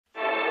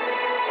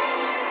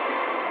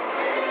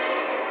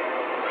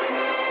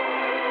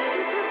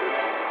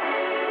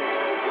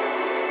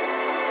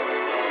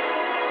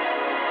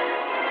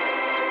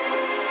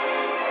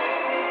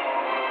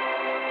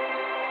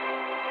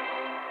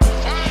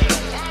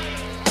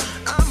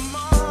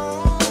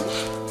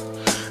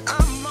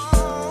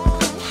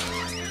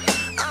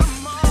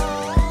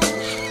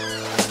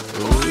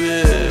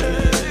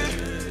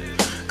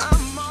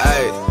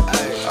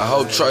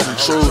trade the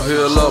truth,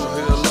 heal up.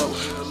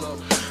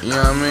 You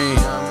know what I mean?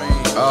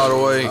 All the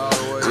way,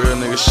 real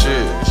nigga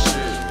shit.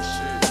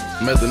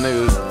 Met the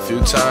nigga a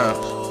few times,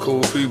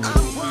 cool people.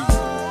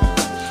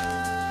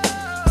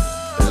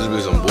 It just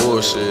be some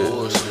bullshit.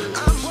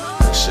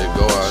 That shit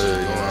go out here,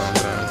 you know what I'm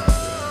saying?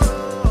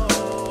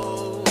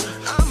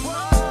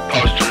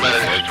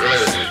 Post-traumatic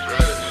stress.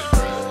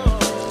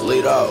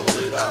 Lead out.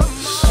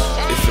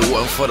 If it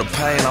wasn't for the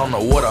pain, I don't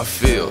know what I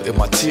feel. If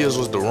my tears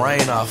was the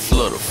rain, I'd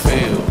flood the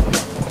field.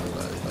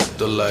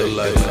 Delay,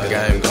 the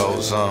game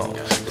goes on.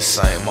 The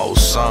same old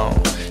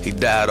song. He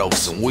died over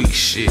some weak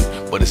shit,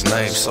 but his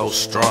name's so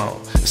strong.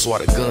 That's why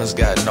the guns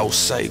got no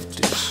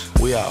safety.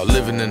 We all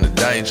living in the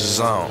danger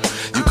zone.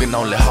 You can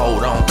only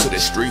hold on to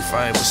this street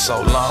fame for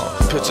so long.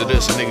 Picture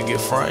this, a nigga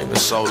get framed in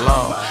so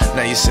long.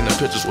 Now you sending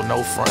pictures with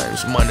no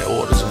frames, money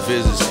orders and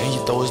visits, and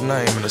you throw his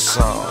name in the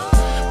song.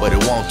 But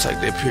it won't take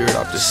that period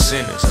off this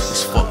sentence.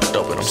 It's fucked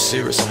up and I'm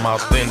serious, I'm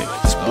authentic.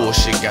 It's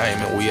bullshit game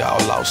and we all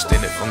lost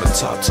in it. From the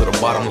top to the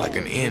bottom like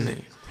an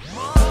inning.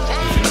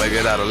 If you make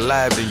it out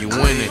alive, then you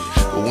win it.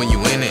 But when you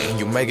in it and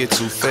you make it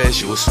too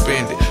fast, you will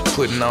spend it.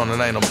 Putting on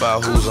it ain't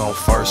about who's on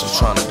first. I'm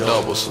trying to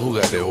double, so who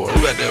got that work?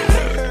 Who got that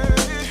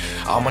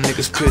work? All my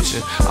niggas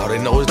pitching, all they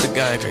know is the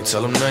game. Can't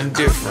tell them nothing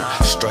different.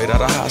 Straight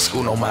out of high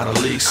school, no matter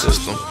league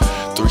system.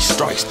 3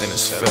 strikes, then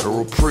it's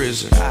federal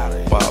prison.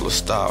 Baller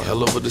style,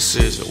 hell of a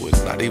decision.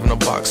 With not even a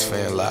box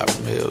fan live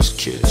from Hell's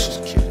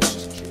Kitchen.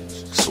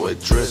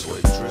 Sweat drip.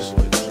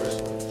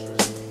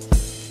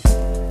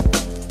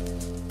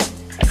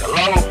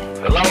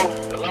 Hello?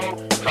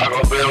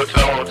 Taco Bell,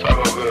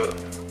 Taco Good.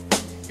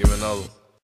 Give me another.